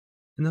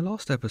In the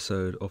last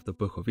episode of the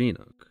Book of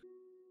Enoch,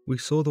 we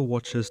saw the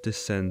Watchers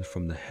descend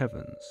from the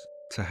heavens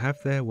to have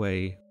their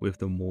way with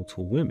the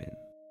mortal women.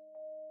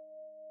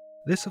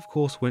 This of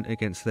course went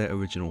against their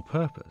original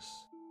purpose,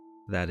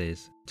 that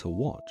is, to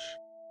watch,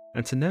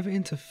 and to never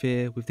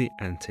interfere with the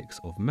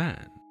antics of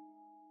man.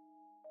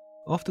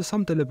 After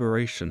some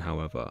deliberation,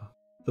 however,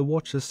 the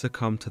Watchers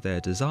succumb to their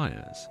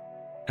desires,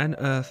 and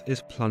Earth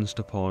is plunged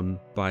upon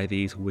by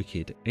these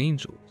wicked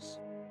angels.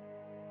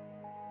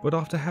 But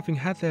after having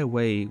had their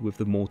way with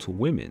the mortal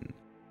women,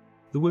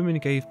 the women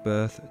gave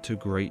birth to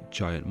great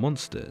giant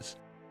monsters,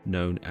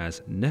 known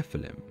as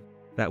Nephilim,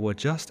 that were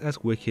just as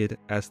wicked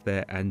as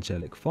their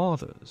angelic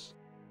fathers,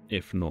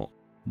 if not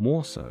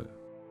more so.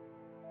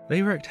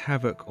 They wreaked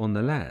havoc on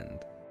the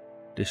land,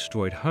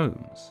 destroyed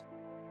homes,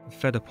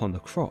 fed upon the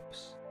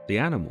crops, the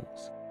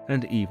animals,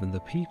 and even the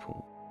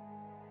people.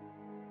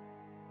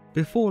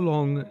 Before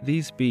long,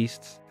 these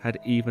beasts had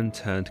even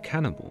turned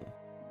cannibal,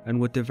 and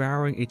were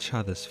devouring each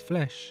other's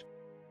flesh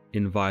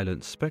in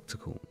violent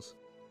spectacles.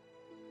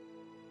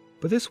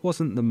 But this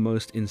wasn't the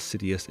most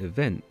insidious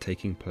event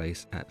taking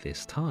place at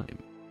this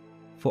time,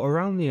 for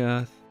around the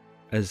earth,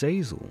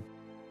 Azazel,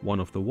 one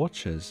of the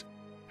Watchers,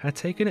 had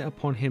taken it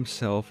upon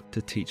himself to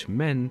teach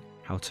men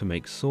how to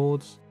make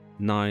swords,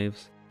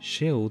 knives,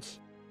 shields,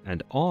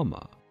 and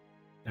armor,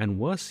 and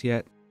worse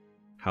yet,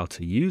 how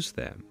to use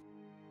them.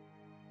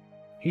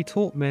 He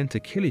taught men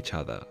to kill each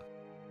other,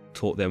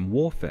 taught them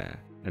warfare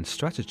and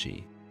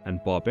strategy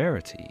and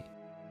barbarity.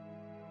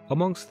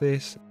 Amongst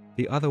this,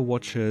 the other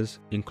Watchers,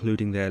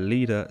 including their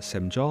leader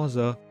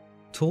Semjaza,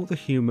 taught the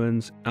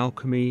humans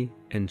alchemy,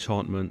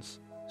 enchantments,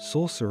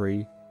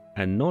 sorcery,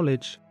 and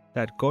knowledge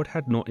that God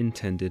had not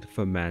intended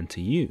for man to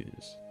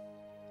use.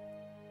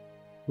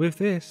 With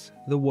this,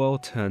 the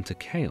world turned to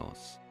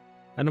chaos,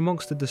 and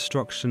amongst the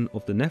destruction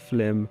of the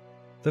Nephilim,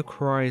 the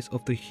cries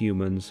of the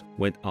humans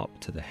went up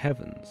to the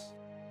heavens.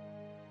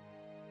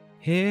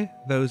 Here,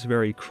 those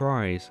very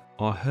cries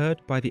are heard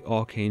by the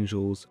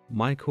Archangels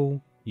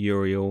Michael,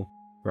 Uriel,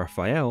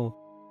 Raphael,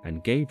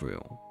 and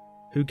Gabriel,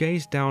 who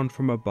gaze down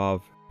from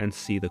above and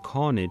see the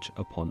carnage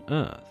upon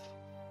earth.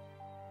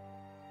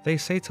 They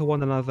say to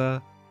one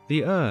another,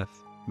 "The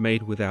earth,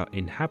 made without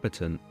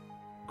inhabitant,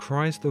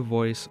 cries the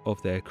voice of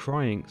their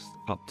cryings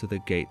up to the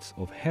gates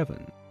of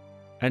heaven,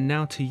 and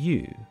now to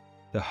you,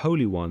 the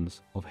holy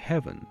ones of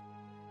heaven.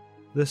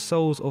 The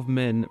souls of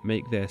men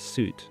make their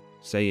suit,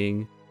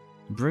 saying,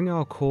 'Bring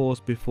our cause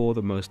before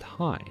the Most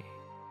High.'"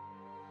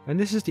 And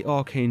this is the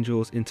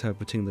archangels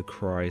interpreting the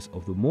cries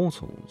of the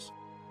mortals,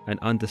 and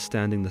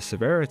understanding the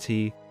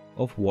severity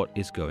of what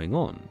is going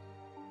on,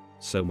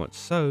 so much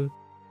so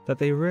that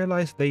they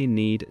realize they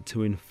need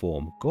to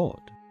inform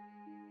God.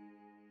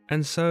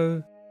 And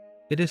so,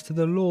 it is to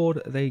the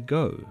Lord they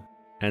go,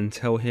 and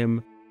tell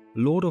him,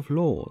 "Lord of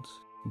lords,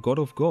 God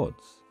of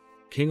gods,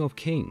 King of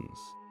kings,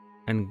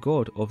 and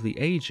God of the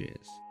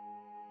ages,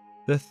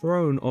 the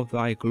throne of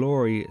thy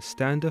glory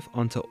standeth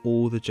unto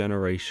all the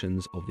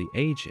generations of the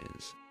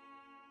ages,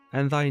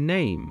 and thy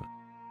name,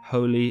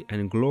 holy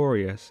and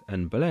glorious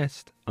and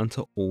blessed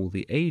unto all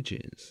the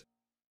ages.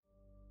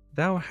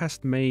 Thou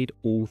hast made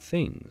all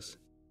things,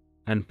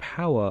 and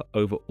power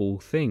over all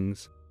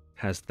things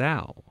hast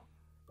thou,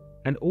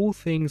 and all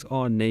things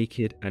are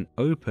naked and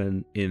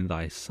open in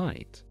thy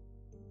sight,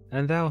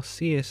 and thou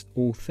seest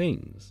all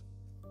things,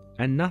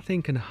 and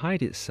nothing can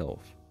hide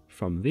itself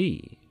from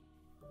thee."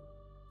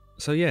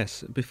 So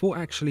yes, before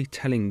actually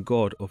telling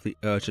God of the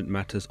urgent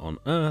matters on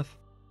earth,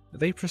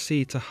 they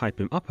proceed to hype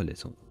him up a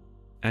little,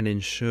 and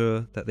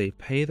ensure that they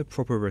pay the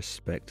proper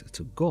respect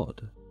to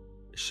God,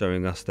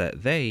 showing us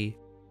that they,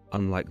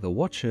 unlike the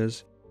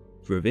Watchers,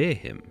 revere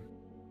him,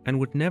 and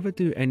would never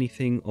do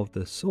anything of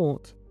the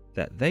sort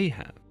that they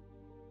have.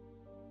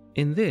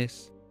 In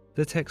this,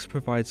 the text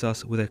provides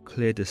us with a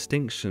clear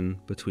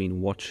distinction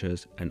between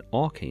Watchers and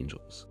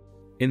Archangels,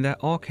 in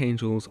that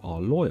Archangels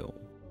are loyal,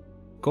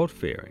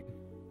 God-fearing,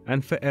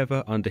 and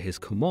forever under his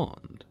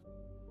command.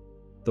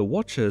 The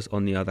Watchers,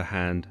 on the other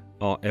hand,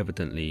 are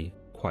evidently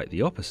quite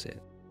the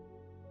opposite.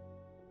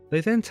 They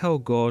then tell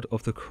God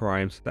of the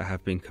crimes that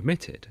have been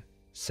committed,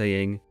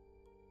 saying,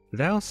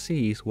 "Thou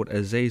seest what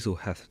Azazel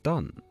hath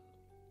done,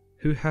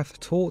 who hath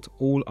taught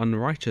all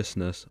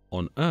unrighteousness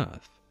on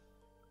earth,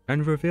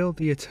 and revealed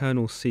the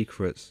eternal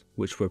secrets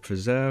which were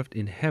preserved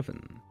in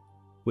heaven,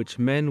 which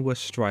men were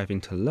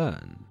striving to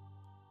learn."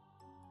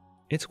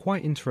 It's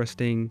quite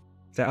interesting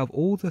that of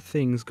all the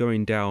things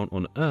going down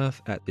on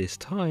earth at this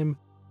time,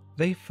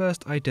 they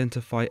first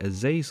identify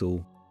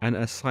Azazel and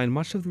assign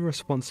much of the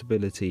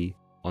responsibility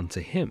onto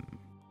him.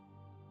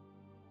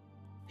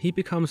 He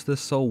becomes the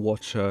sole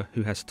Watcher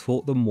who has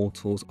taught the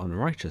mortals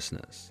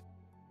unrighteousness,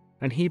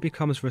 and he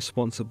becomes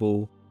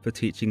responsible for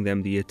teaching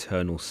them the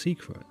eternal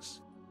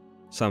secrets,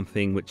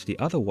 something which the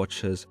other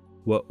Watchers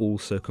were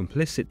also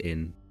complicit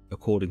in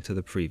according to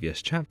the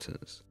previous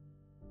chapters.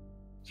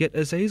 Yet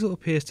Azazel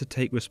appears to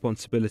take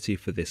responsibility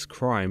for this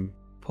crime,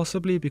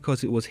 possibly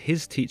because it was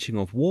his teaching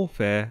of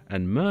warfare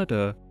and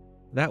murder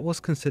that was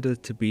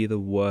considered to be the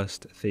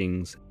worst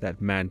things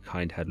that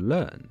mankind had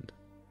learned.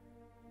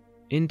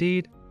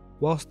 Indeed,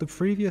 whilst the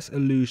previous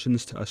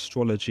allusions to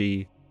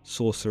astrology,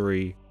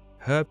 sorcery,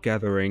 herb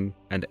gathering,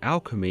 and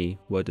alchemy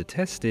were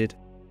detested,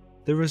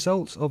 the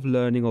results of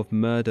learning of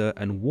murder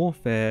and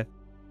warfare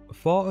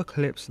far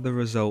eclipsed the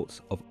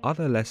results of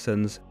other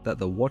lessons that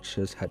the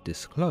Watchers had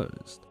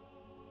disclosed.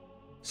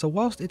 So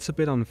whilst it's a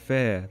bit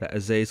unfair that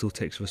Azazel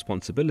takes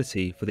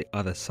responsibility for the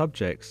other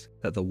subjects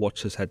that the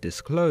Watchers had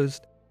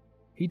disclosed,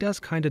 he does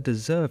kinda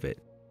deserve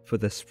it for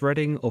the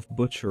spreading of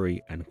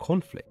butchery and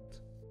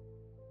conflict.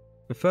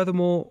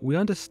 Furthermore, we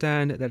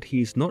understand that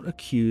he is not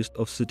accused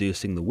of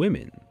seducing the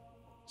women,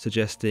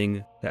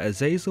 suggesting that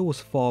Azazel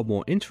was far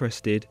more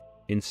interested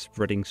in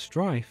spreading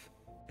strife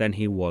than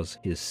he was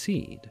his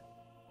seed.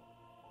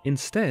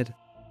 Instead,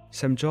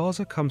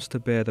 Semjaza comes to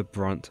bear the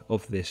brunt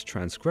of this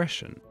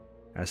transgression,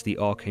 as the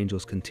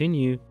Archangels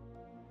continue,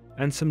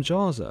 and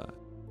Semjaza,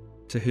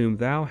 to whom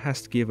thou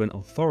hast given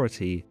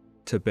authority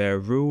to bear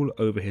rule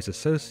over his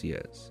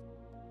associates,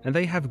 and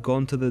they have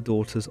gone to the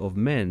daughters of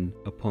men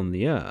upon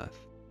the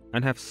earth,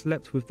 and have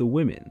slept with the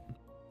women,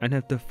 and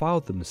have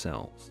defiled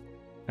themselves,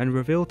 and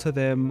revealed to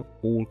them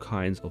all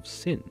kinds of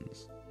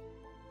sins.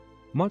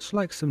 Much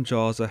like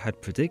Semjaza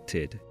had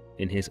predicted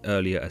in his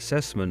earlier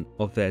assessment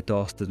of their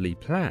dastardly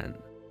plan,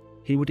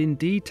 he would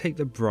indeed take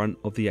the brunt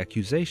of the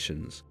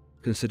accusations,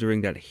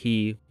 considering that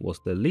he was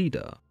the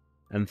leader,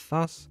 and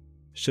thus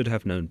should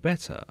have known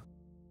better,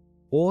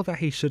 or that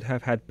he should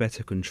have had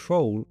better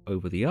control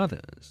over the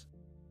others.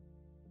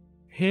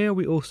 Here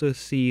we also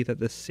see that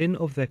the sin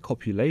of their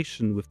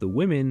copulation with the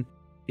women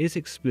is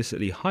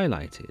explicitly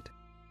highlighted,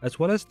 as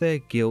well as their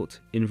guilt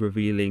in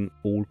revealing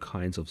all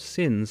kinds of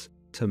sins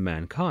to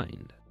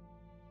mankind.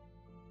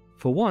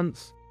 For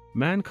once,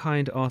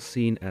 mankind are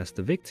seen as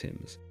the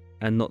victims,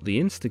 and not the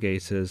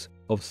instigators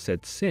of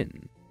said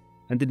sin,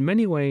 and in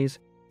many ways,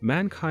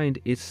 mankind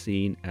is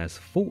seen as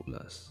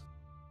faultless.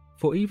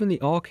 For even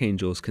the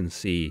Archangels can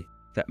see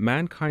that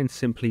mankind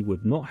simply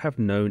would not have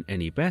known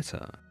any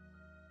better.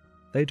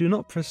 They do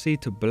not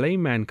proceed to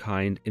blame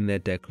mankind in their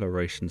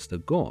declarations to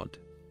God,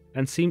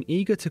 and seem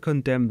eager to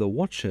condemn the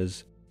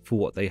Watchers for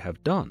what they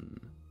have done.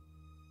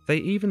 They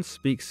even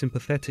speak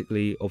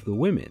sympathetically of the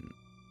women,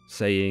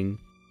 saying,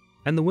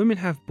 "And the women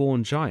have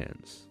borne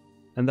giants,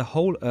 and the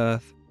whole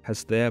earth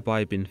has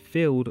thereby been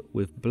filled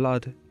with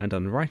blood and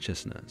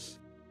unrighteousness.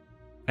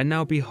 And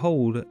now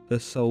behold,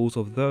 the souls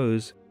of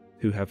those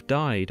who have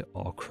died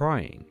are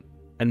crying,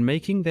 and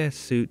making their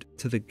suit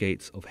to the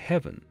gates of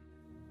heaven.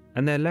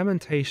 And their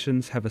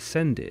lamentations have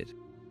ascended,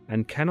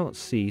 and cannot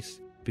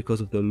cease because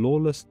of the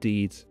lawless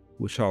deeds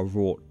which are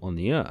wrought on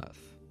the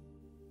earth."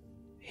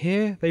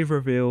 Here they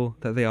reveal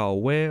that they are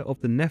aware of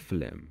the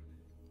Nephilim,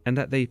 and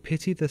that they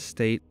pity the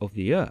state of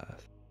the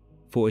earth,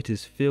 for it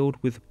is filled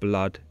with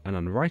blood and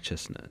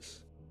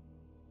unrighteousness.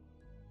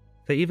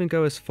 They even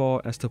go as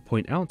far as to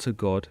point out to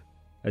God,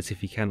 as if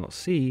he cannot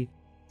see,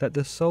 that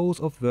the souls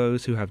of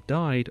those who have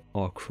died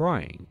are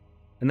crying,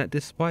 and that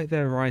despite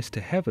their rise to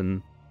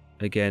heaven,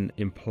 again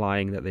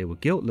implying that they were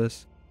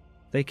guiltless,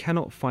 they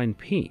cannot find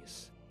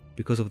peace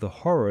because of the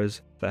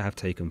horrors that have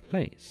taken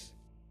place.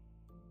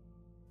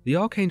 The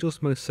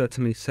Archangels most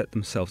certainly set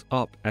themselves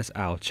up as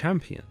our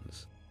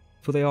champions,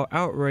 for they are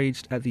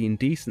outraged at the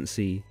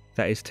indecency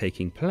that is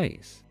taking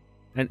place,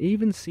 and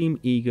even seem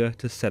eager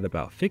to set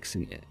about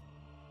fixing it.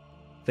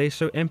 They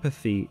show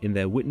empathy in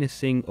their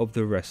witnessing of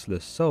the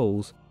restless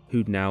souls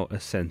who now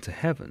ascend to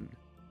heaven,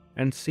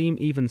 and seem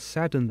even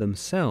saddened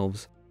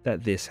themselves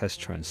that this has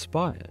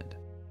transpired.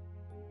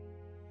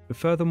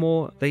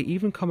 Furthermore, they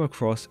even come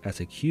across as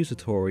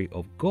accusatory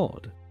of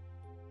God,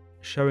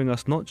 showing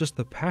us not just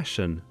the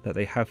passion that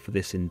they have for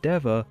this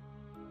endeavour,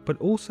 but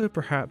also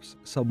perhaps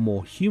some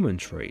more human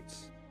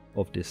traits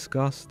of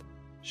disgust,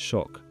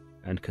 shock,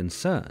 and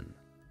concern.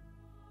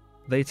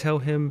 They tell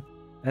him,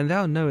 "And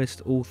thou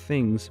knowest all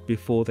things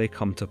before they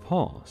come to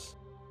pass,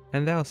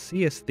 and thou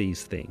seest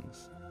these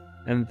things,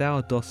 and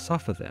thou dost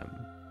suffer them,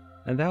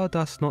 and thou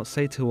dost not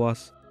say to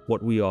us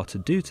what we are to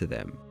do to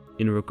them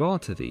in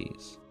regard to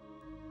these."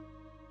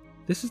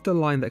 This is the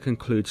line that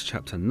concludes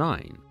chapter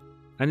 9,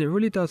 and it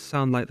really does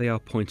sound like they are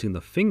pointing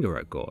the finger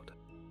at God,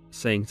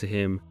 saying to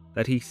him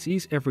that he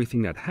sees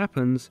everything that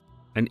happens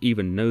and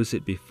even knows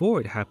it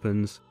before it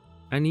happens,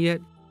 and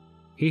yet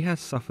he has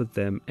suffered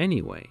them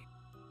anyway.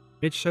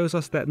 It shows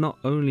us that not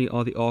only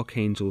are the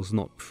Archangels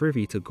not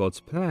privy to God's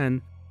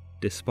plan,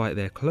 despite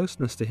their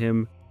closeness to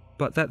him,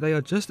 but that they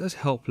are just as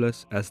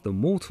helpless as the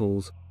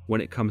mortals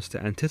when it comes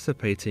to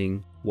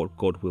anticipating what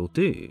God will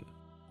do.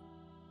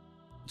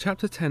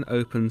 Chapter 10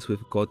 opens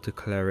with God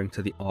declaring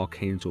to the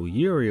Archangel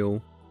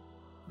Uriel,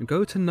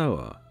 "Go to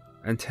Noah,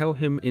 and tell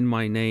him in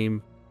my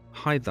name,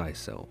 hide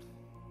thyself,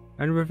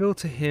 and reveal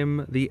to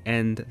him the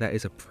end that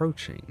is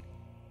approaching,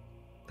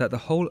 that the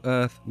whole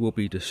earth will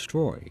be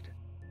destroyed,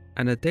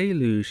 and a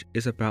deluge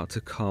is about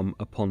to come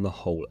upon the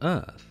whole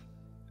earth,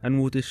 and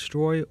will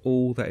destroy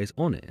all that is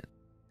on it.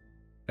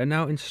 And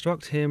now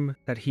instruct him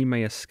that he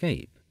may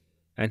escape,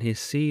 and his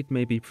seed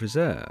may be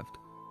preserved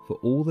for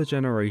all the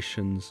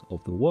generations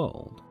of the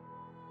world."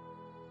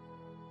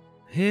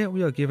 Here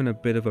we are given a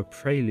bit of a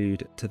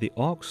prelude to the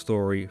Ark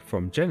story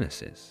from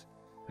Genesis,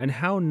 and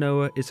how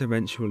Noah is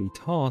eventually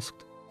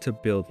tasked to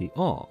build the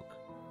Ark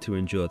to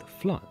endure the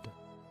flood.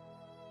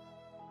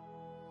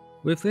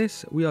 With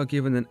this, we are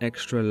given an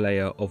extra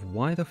layer of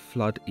why the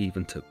flood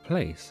even took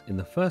place in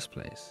the first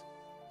place,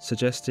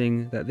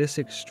 suggesting that this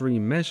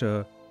extreme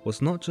measure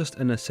was not just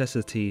a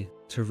necessity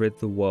to rid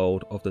the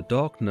world of the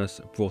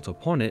darkness brought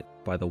upon it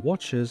by the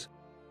Watchers,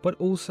 but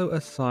also a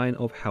sign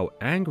of how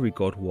angry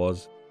God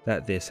was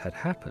that this had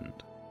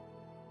happened.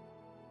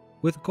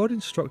 With God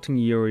instructing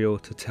Uriel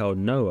to tell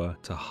Noah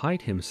to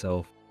hide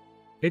himself,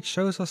 it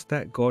shows us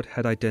that God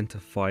had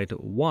identified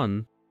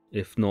one,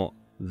 if not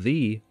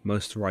the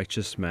most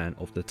righteous man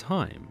of the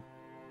time,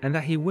 and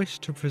that he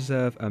wished to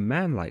preserve a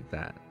man like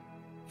that,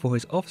 for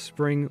his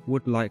offspring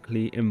would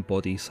likely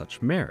embody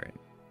such merit.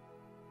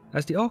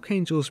 As the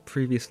Archangels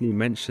previously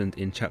mentioned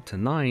in chapter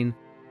 9,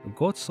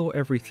 God saw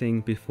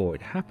everything before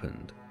it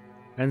happened,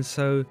 and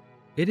so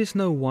it is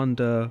no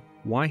wonder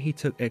why he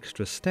took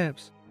extra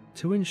steps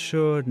to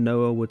ensure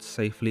Noah would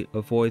safely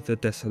avoid the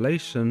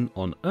desolation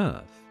on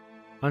earth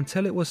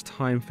until it was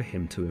time for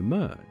him to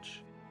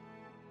emerge.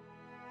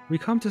 We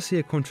come to see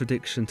a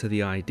contradiction to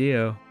the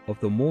idea of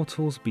the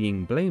mortals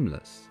being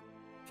blameless,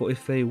 for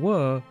if they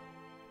were,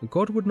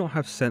 God would not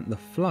have sent the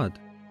flood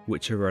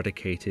which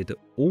eradicated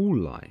all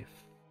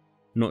life,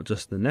 not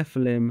just the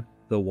Nephilim,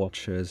 the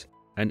Watchers,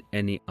 and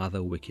any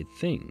other wicked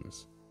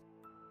things.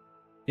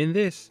 In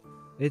this,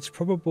 it's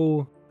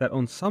probable that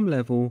on some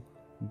level,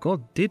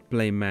 God did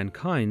blame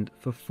mankind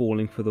for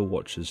falling for the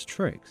Watchers'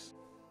 tricks,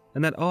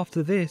 and that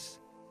after this,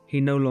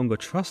 he no longer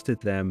trusted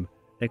them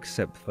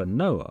except for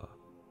Noah,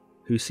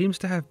 who seems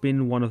to have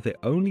been one of the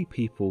only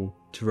people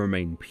to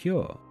remain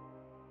pure.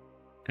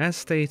 As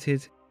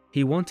stated,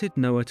 he wanted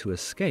Noah to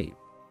escape,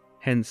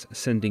 hence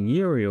sending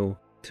Uriel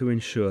to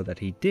ensure that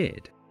he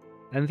did,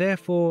 and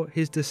therefore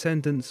his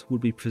descendants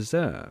would be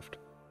preserved,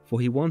 for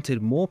he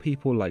wanted more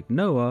people like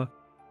Noah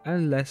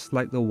and less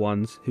like the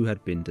ones who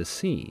had been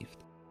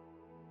deceived.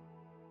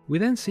 We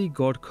then see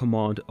God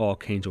command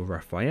Archangel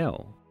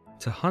Raphael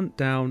to hunt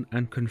down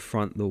and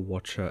confront the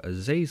Watcher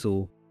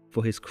Azazel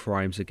for his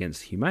crimes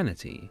against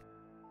humanity.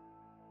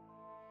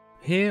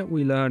 Here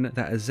we learn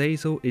that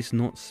Azazel is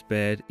not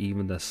spared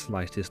even the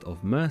slightest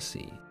of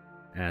mercy,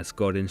 as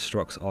God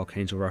instructs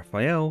Archangel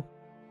Raphael,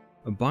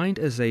 bind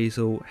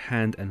Azazel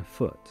hand and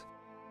foot,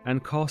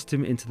 and cast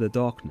him into the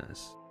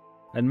darkness,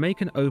 and make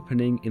an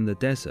opening in the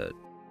desert,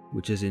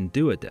 which is in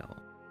Duodel,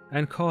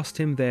 and cast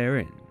him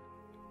therein,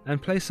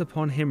 and place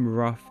upon him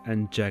rough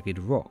and jagged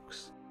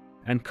rocks,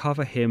 and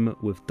cover him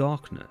with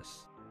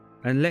darkness,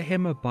 and let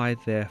him abide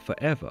there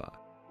forever,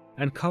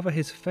 and cover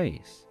his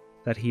face,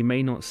 that he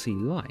may not see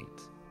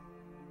light.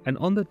 And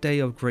on the day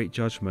of great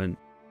judgment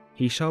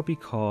he shall be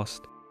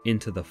cast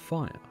into the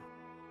fire.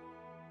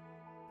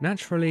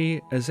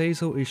 Naturally,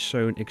 Azazel is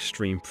shown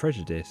extreme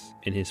prejudice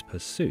in his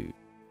pursuit,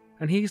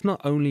 and he is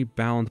not only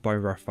bound by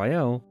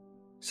Raphael,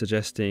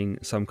 suggesting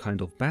some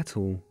kind of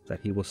battle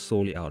that he was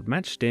sorely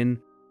outmatched in,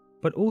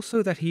 but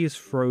also that he is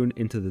thrown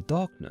into the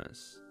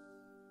darkness.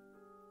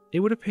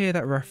 It would appear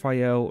that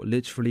Raphael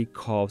literally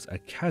carves a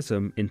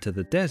chasm into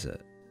the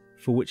desert,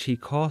 for which he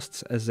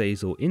casts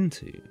Azazel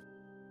into.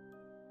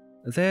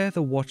 There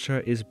the Watcher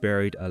is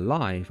buried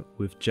alive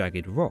with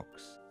jagged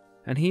rocks,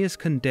 and he is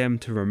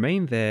condemned to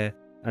remain there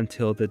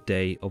until the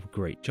day of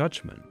great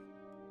judgment.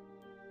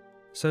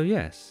 So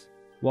yes,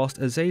 whilst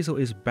Azazel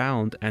is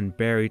bound and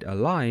buried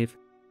alive,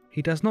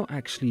 he does not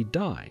actually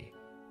die,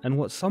 and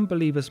what some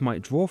believers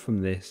might draw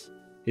from this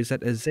is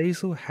that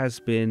Azazel has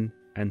been,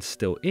 and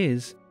still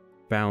is,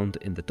 bound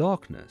in the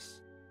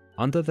darkness,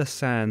 under the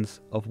sands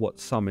of what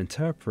some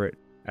interpret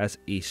as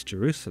East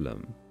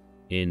Jerusalem,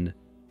 in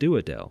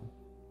Duodel,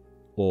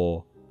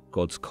 or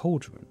God's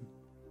Cauldron.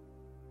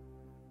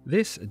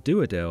 This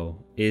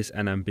Duodel is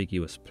an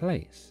ambiguous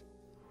place,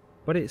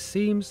 but it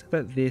seems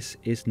that this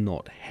is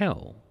not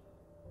hell,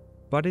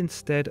 but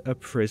instead a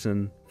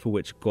prison for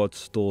which God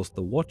stores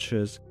the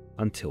Watchers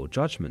until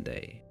Judgment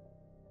Day.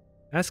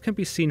 As can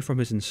be seen from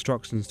his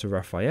instructions to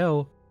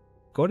Raphael,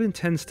 God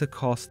intends to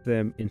cast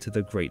them into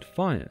the great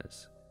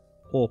fires,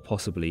 or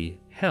possibly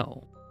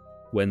hell,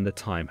 when the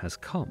time has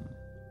come.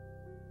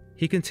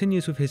 He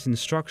continues with his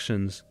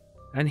instructions,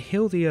 and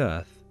heal the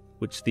earth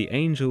which the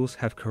angels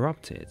have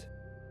corrupted,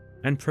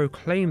 and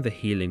proclaim the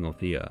healing of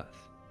the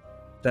earth,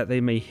 that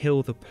they may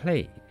heal the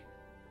plague,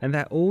 and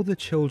that all the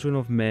children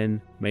of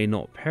men may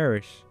not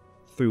perish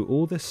through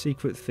all the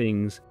secret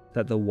things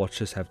that the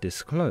Watchers have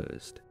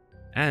disclosed,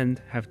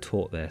 and have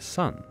taught their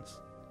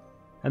sons.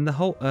 And the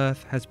whole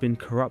earth has been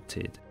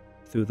corrupted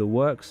through the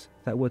works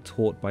that were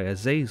taught by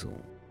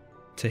Azazel.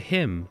 To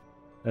him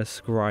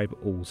ascribe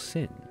all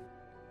sin.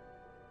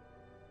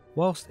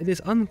 Whilst it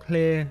is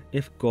unclear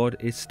if God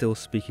is still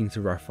speaking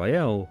to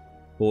Raphael,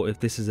 or if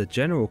this is a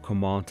general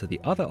command to the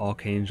other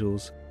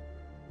archangels,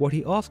 what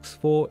he asks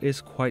for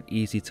is quite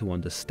easy to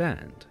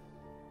understand.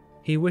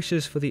 He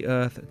wishes for the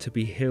earth to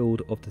be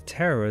healed of the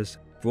terrors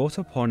brought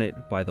upon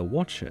it by the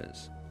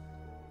Watchers,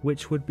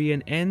 which would be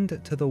an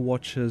end to the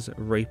Watchers'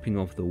 raping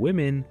of the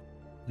women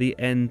the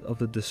end of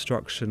the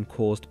destruction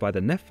caused by the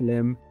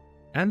Nephilim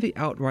and the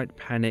outright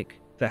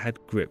panic that had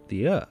gripped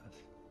the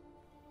earth.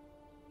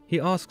 He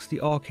asks the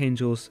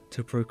Archangels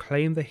to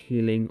proclaim the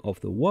healing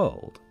of the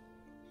world,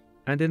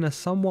 and in a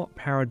somewhat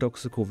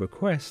paradoxical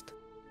request,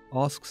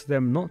 asks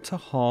them not to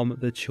harm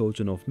the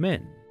children of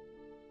men,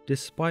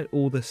 despite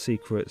all the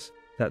secrets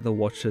that the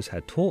Watchers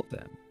had taught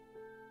them.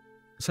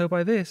 So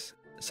by this,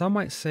 some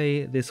might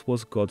say this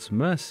was God's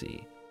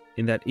mercy,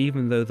 in that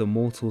even though the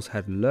mortals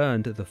had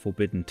learned the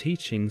forbidden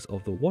teachings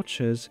of the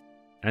Watchers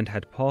and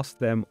had passed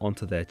them on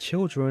to their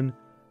children,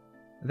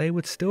 they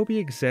would still be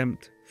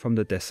exempt from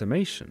the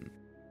decimation.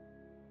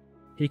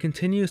 He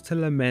continues to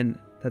lament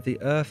that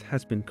the earth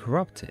has been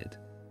corrupted,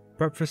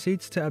 but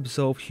proceeds to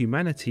absolve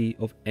humanity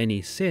of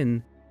any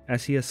sin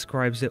as he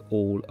ascribes it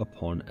all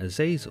upon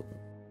Azazel.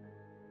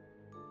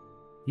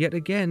 Yet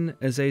again,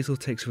 Azazel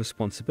takes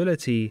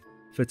responsibility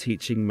for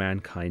teaching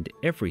mankind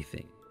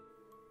everything,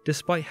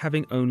 despite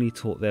having only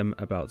taught them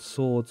about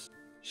swords,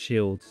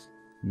 shields,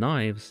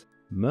 knives,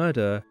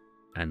 murder,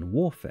 and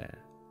warfare.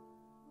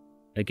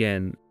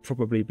 Again,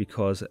 probably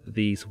because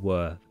these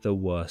were the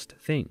worst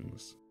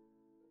things.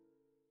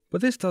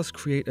 But this does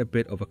create a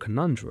bit of a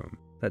conundrum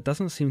that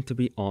doesn't seem to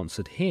be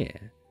answered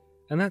here,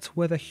 and that's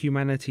whether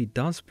humanity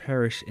does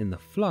perish in the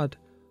flood,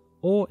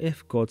 or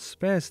if God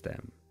spares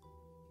them,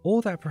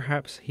 or that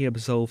perhaps he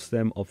absolves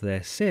them of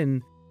their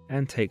sin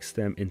and takes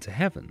them into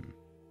heaven,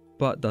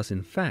 but does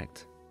in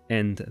fact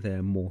end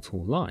their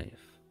mortal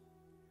life.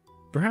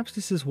 Perhaps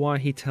this is why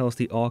he tells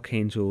the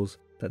Archangels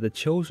that the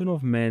children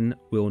of men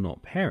will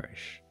not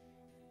perish,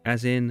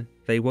 as in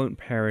they won't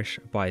perish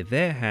by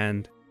their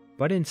hand,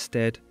 but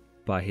instead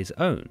by his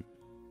own,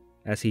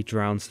 as he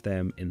drowns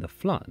them in the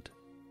flood,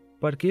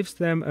 but gives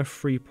them a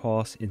free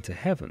pass into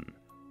heaven,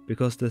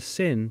 because the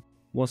sin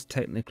was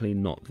technically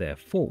not their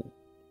fault.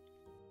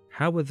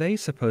 How were they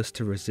supposed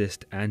to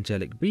resist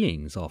angelic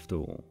beings after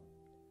all?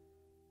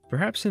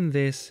 Perhaps in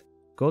this,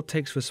 God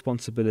takes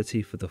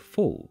responsibility for the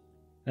fall,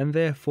 and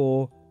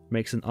therefore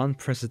makes an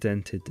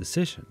unprecedented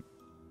decision.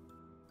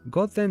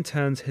 God then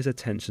turns his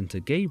attention to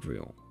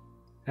Gabriel,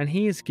 and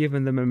he is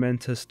given the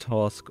momentous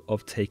task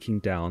of taking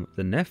down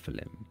the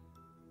Nephilim,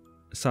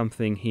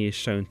 something he is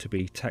shown to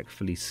be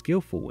tactfully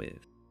skillful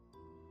with.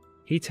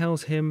 He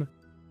tells him,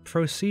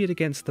 "Proceed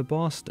against the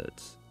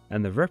bastards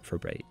and the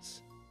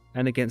reprobates,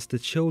 and against the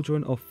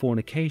children of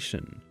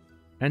fornication,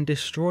 and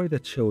destroy the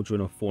children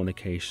of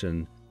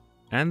fornication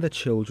and the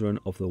children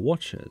of the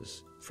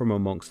Watchers from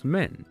amongst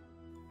men,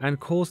 and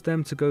cause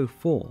them to go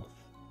forth.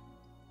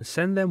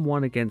 Send them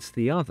one against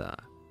the other,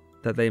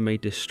 that they may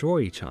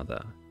destroy each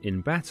other in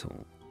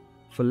battle,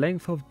 for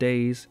length of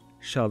days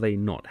shall they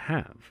not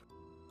have."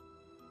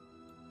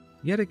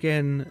 Yet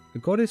again,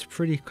 God is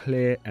pretty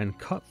clear and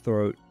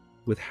cutthroat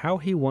with how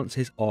he wants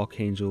his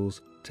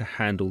archangels to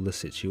handle the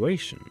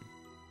situation.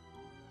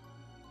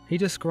 He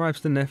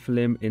describes the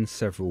Nephilim in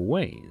several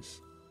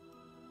ways.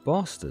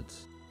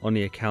 Bastards, on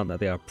the account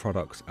that they are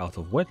products out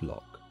of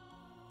wedlock.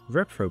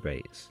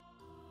 Reprobates,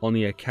 on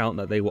the account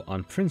that they were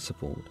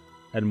unprincipled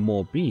and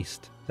more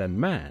beast than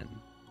man.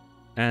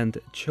 And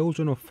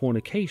children of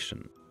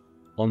fornication,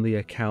 on the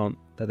account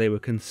that they were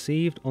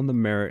conceived on the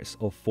merits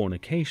of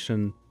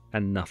fornication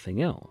and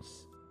nothing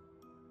else.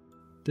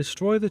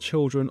 Destroy the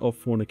children of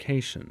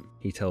fornication,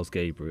 he tells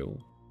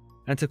Gabriel,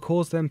 and to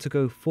cause them to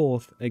go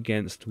forth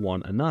against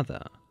one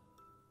another.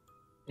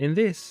 In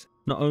this,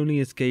 not only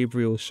is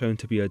Gabriel shown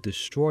to be a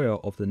destroyer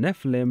of the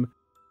Nephilim,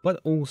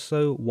 but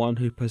also one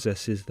who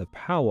possesses the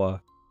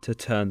power to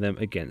turn them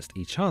against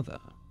each other.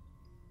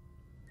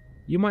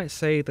 You might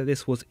say that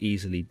this was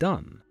easily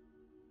done,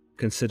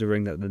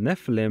 considering that the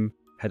Nephilim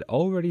had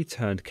already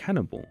turned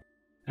cannibal,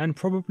 and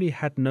probably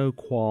had no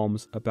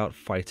qualms about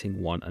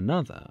fighting one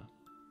another.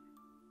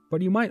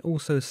 But you might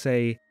also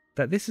say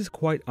that this is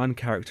quite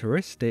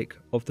uncharacteristic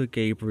of the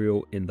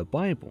Gabriel in the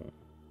Bible.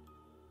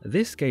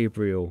 This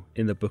Gabriel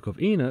in the book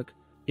of Enoch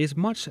is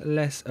much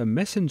less a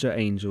messenger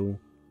angel,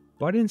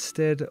 but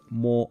instead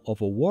more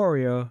of a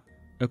warrior,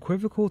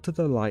 equivocal to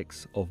the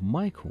likes of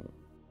Michael.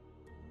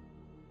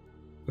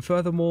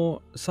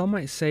 Furthermore, some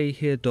might say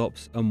he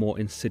adopts a more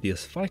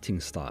insidious fighting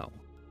style,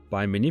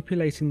 by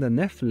manipulating the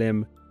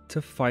Nephilim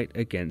to fight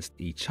against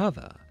each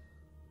other,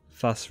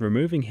 thus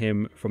removing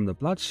him from the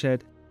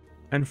bloodshed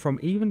and from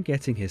even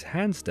getting his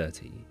hands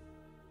dirty.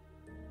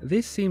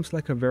 This seems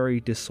like a very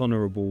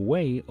dishonorable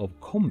way of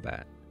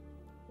combat,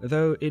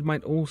 though it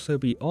might also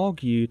be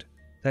argued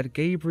that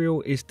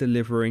Gabriel is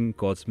delivering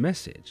God's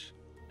message,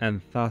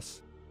 and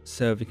thus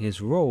serving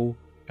his role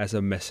as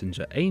a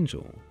messenger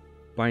angel,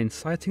 by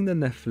inciting the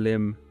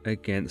Nephilim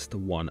against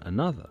one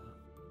another.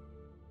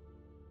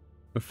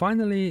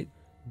 Finally,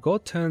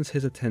 God turns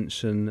his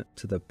attention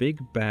to the big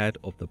bad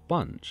of the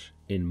bunch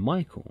in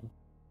Michael,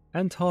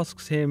 and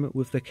tasks him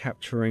with the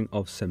capturing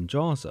of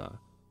Semjaza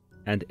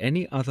and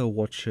any other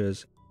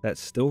Watchers that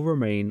still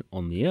remain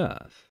on the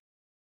earth.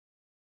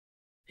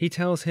 He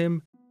tells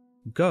him,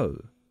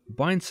 "Go,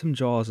 bind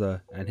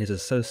Semjaza and his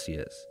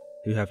associates,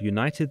 who have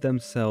united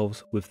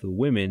themselves with the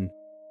women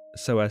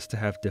so as to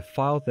have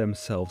defiled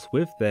themselves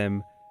with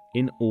them,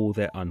 in all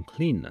their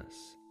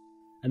uncleanness.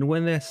 And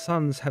when their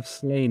sons have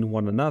slain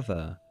one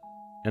another,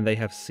 and they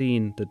have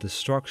seen the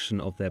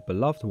destruction of their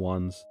beloved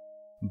ones,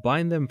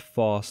 bind them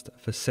fast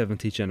for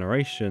 70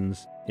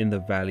 generations in the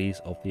valleys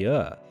of the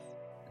earth,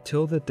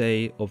 till the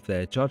day of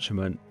their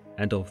judgment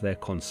and of their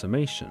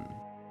consummation,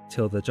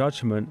 till the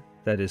judgment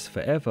that is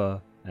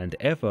forever and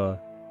ever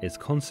is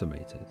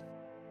consummated.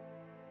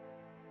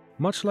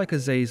 Much like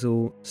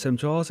Azazel,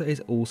 Semjaza is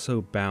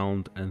also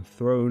bound and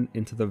thrown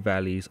into the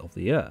valleys of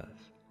the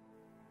earth,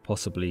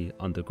 possibly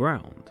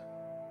underground.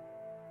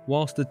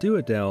 Whilst the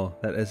duodel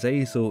that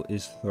Azazel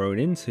is thrown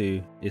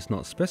into is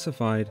not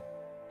specified,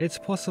 it's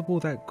possible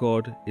that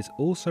God is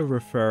also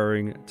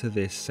referring to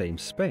this same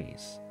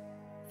space.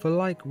 For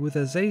like with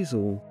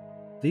Azazel,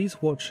 these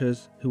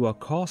watchers who are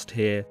cast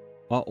here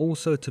are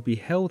also to be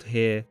held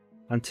here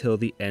until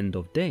the end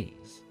of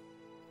days.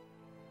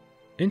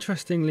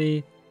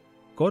 Interestingly,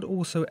 God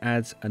also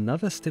adds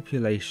another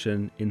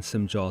stipulation in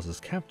Semjaza's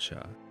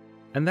capture,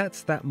 and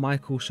that's that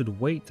Michael should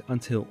wait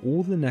until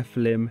all the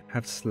Nephilim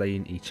have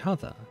slain each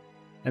other,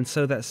 and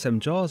so that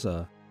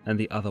Semjaza and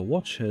the other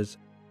watchers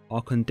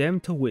are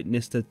condemned to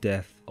witness the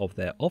death of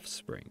their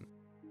offspring.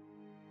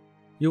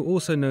 You'll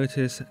also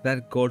notice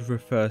that God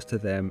refers to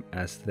them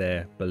as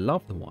their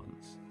beloved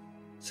ones,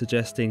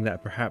 suggesting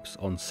that perhaps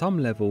on some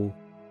level,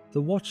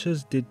 the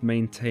watchers did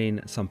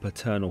maintain some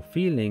paternal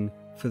feeling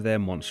for their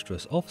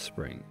monstrous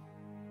offspring,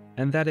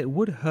 and that it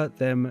would hurt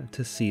them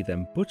to see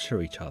them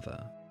butcher each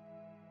other.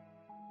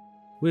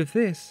 With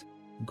this,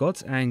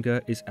 God's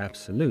anger is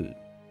absolute,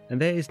 and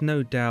there is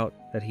no doubt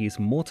that he is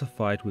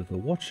mortified with the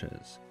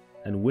watchers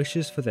and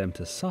wishes for them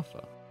to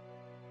suffer.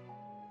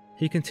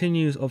 He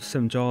continues of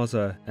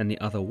Semjaza and the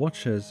other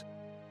watchers,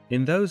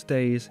 "In those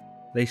days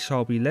they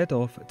shall be led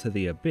off to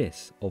the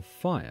abyss of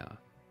fire,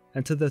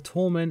 and to the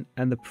torment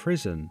and the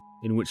prison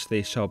in which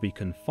they shall be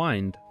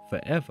confined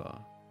forever.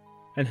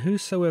 And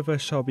whosoever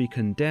shall be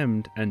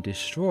condemned and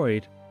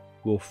destroyed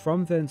will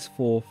from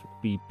thenceforth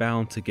be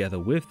bound together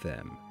with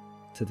them,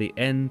 to the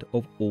end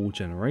of all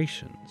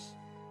generations."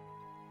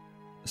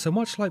 So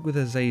much like with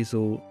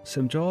Azazel,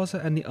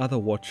 Semjaza and the other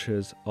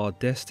watchers are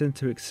destined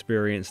to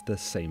experience the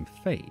same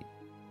fate.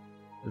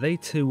 They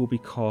too will be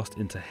cast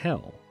into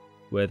hell,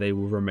 where they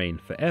will remain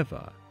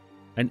forever,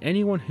 and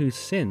anyone who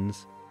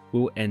sins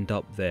will end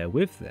up there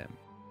with them.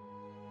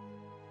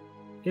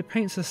 It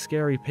paints a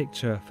scary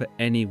picture for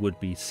any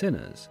would-be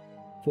sinners,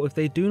 for if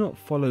they do not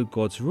follow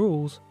God's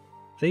rules,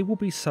 they will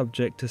be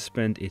subject to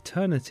spend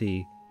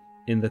eternity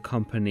in the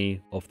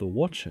company of the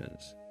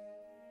watchers,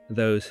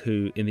 those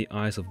who, in the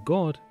eyes of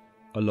God,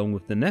 along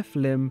with the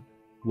Nephilim,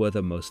 were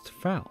the most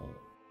foul.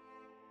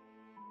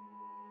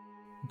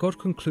 God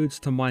concludes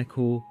to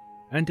Michael,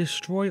 "And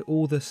destroy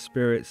all the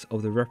spirits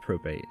of the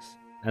reprobates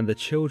and the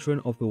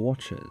children of the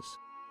watchers,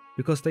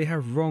 because they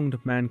have wronged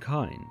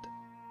mankind.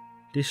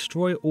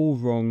 Destroy all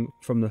wrong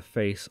from the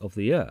face of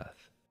the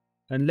earth,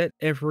 and let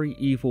every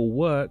evil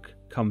work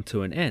come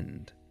to an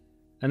end,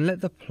 and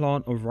let the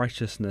plant of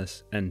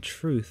righteousness and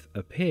truth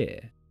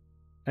appear,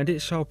 and it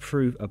shall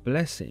prove a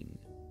blessing.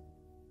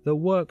 The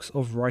works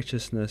of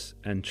righteousness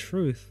and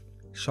truth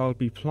shall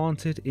be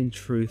planted in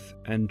truth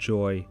and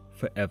joy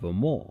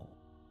forevermore."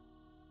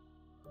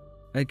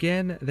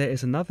 Again, there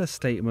is another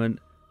statement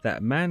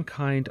that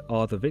mankind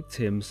are the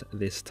victims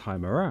this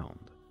time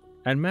around,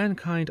 and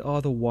mankind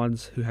are the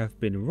ones who have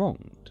been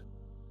wronged.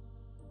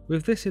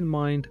 With this in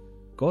mind,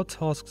 God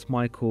tasks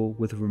Michael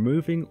with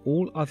removing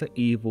all other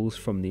evils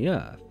from the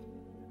earth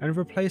and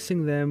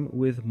replacing them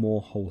with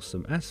more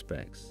wholesome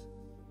aspects,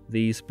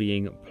 these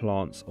being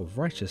plants of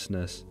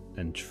righteousness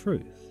and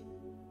truth,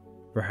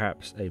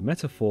 perhaps a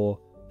metaphor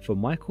for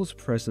Michael's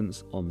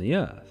presence on the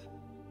earth,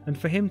 and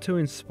for him to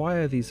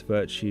inspire these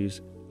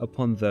virtues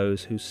upon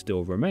those who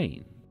still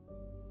remain.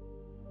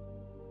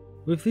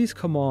 With these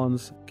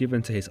commands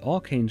given to his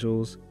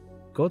archangels,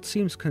 God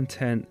seems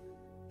content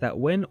that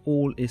when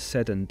all is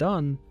said and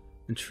done,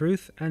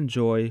 truth and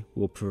joy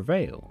will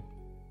prevail,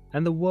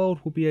 and the world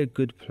will be a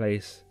good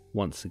place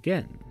once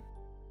again.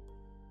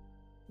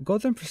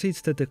 God then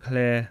proceeds to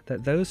declare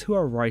that those who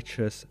are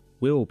righteous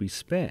will be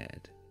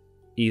spared,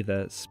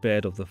 either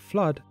spared of the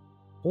flood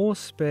or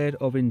spared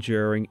of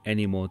enduring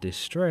any more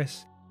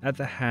distress at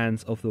the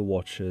hands of the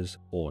watchers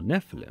or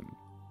Nephilim.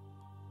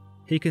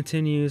 He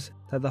continues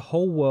that the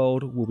whole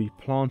world will be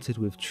planted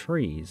with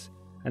trees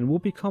and will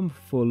become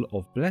full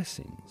of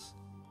blessings,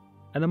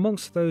 and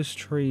amongst those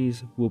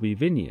trees will be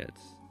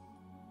vineyards,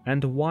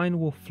 and wine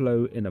will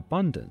flow in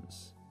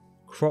abundance,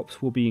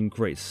 crops will be in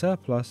great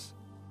surplus,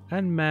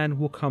 and man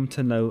will come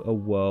to know a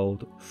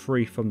world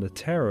free from the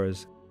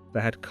terrors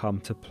that had come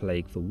to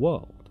plague the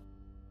world.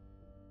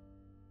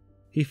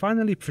 He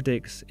finally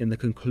predicts in the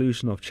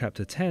conclusion of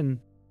chapter 10,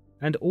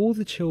 "And all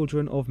the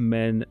children of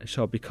men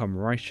shall become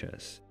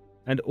righteous,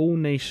 and all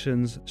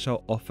nations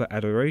shall offer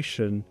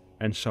adoration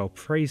and shall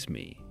praise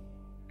me,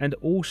 and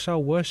all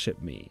shall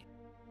worship me,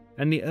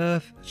 and the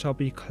earth shall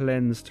be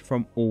cleansed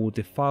from all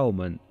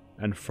defilement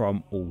and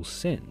from all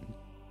sin,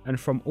 and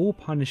from all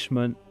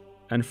punishment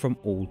and from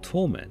all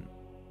torment,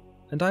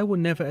 and I will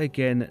never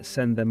again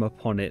send them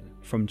upon it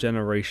from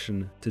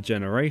generation to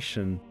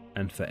generation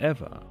and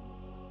forever.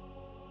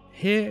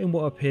 Here, in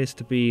what appears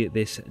to be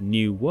this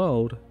new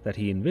world that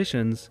he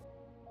envisions,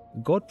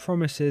 God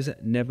promises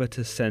never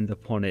to send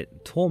upon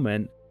it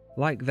torment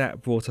like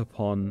that brought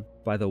upon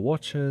by the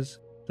Watchers,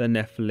 the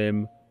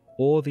Nephilim,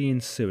 or the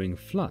ensuing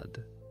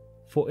flood,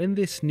 for in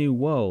this new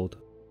world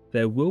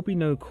there will be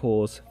no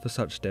cause for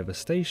such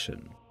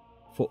devastation,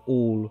 for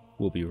all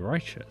will be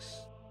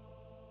righteous.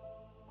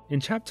 In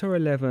chapter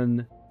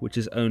 11, which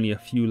is only a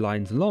few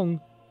lines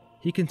long,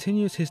 he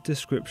continues his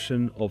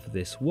description of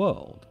this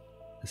world,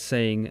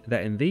 saying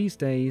that in these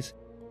days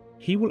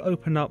he will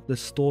open up the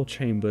store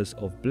chambers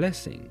of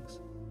blessings,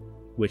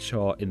 which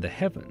are in the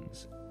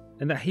heavens,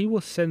 and that he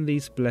will send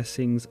these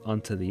blessings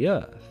unto the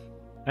earth,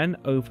 and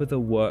over the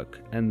work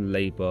and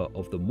labour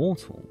of the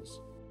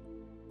mortals.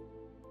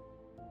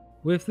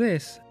 With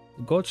this,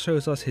 God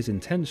shows us his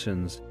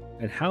intentions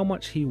and how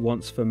much he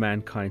wants for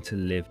mankind to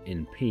live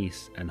in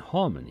peace and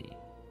harmony.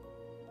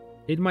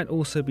 It might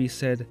also be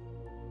said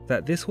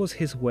that this was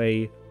his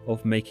way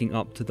of making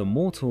up to the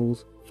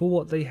mortals for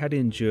what they had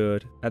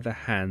endured at the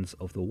hands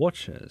of the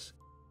Watchers,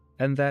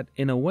 and that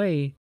in a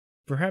way,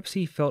 perhaps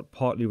he felt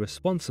partly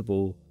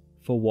responsible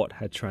for what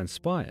had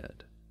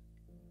transpired.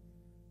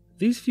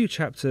 These few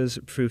chapters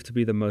prove to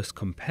be the most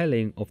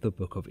compelling of the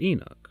Book of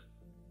Enoch,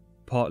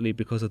 partly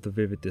because of the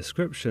vivid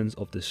descriptions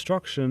of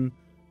destruction,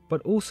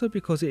 but also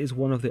because it is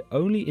one of the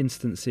only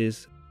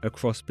instances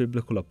across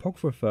biblical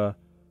apocrypha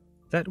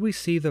that we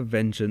see the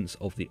vengeance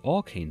of the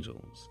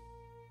Archangels.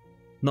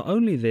 Not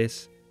only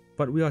this,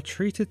 but we are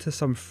treated to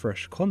some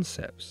fresh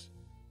concepts,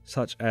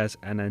 such as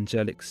an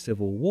angelic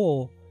civil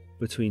war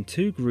between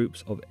two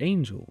groups of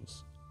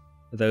angels,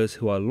 those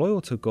who are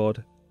loyal to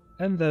God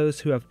and those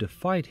who have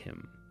defied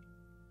him.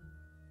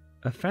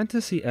 A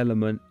fantasy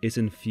element is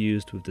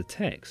infused with the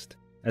text,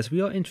 as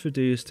we are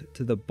introduced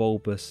to the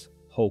bulbous,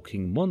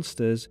 hulking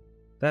monsters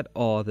that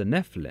are the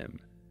Nephilim,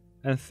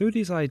 and through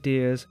these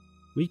ideas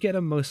we get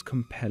a most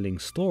compelling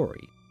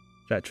story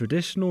that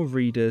traditional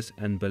readers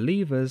and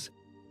believers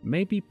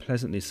may be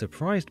pleasantly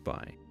surprised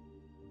by.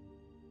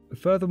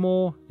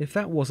 Furthermore, if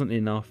that wasn't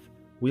enough,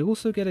 we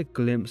also get a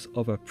glimpse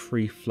of a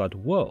pre-flood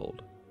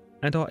world,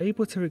 and are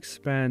able to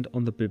expand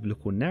on the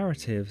biblical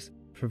narratives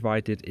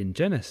provided in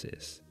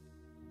Genesis,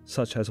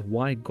 such as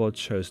why God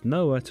chose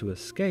Noah to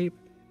escape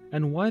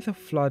and why the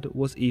flood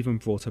was even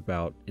brought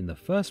about in the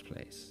first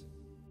place.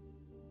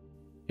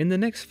 In the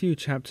next few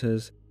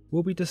chapters,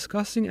 we'll be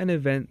discussing an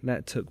event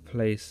that took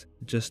place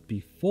just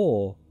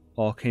before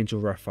Archangel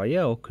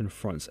Raphael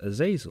confronts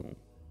Azazel,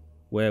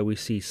 where we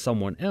see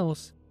someone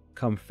else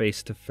come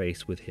face to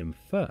face with him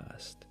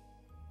first,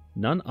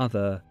 none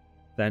other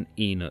than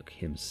Enoch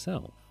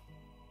himself.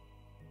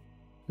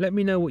 Let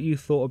me know what you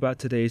thought about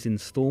today's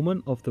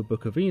installment of the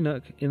Book of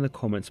Enoch in the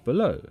comments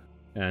below,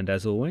 and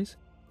as always,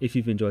 if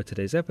you've enjoyed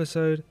today's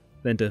episode,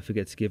 then don't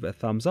forget to give it a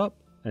thumbs up,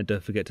 and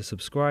don't forget to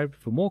subscribe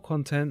for more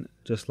content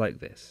just like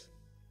this.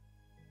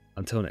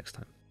 Until next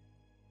time.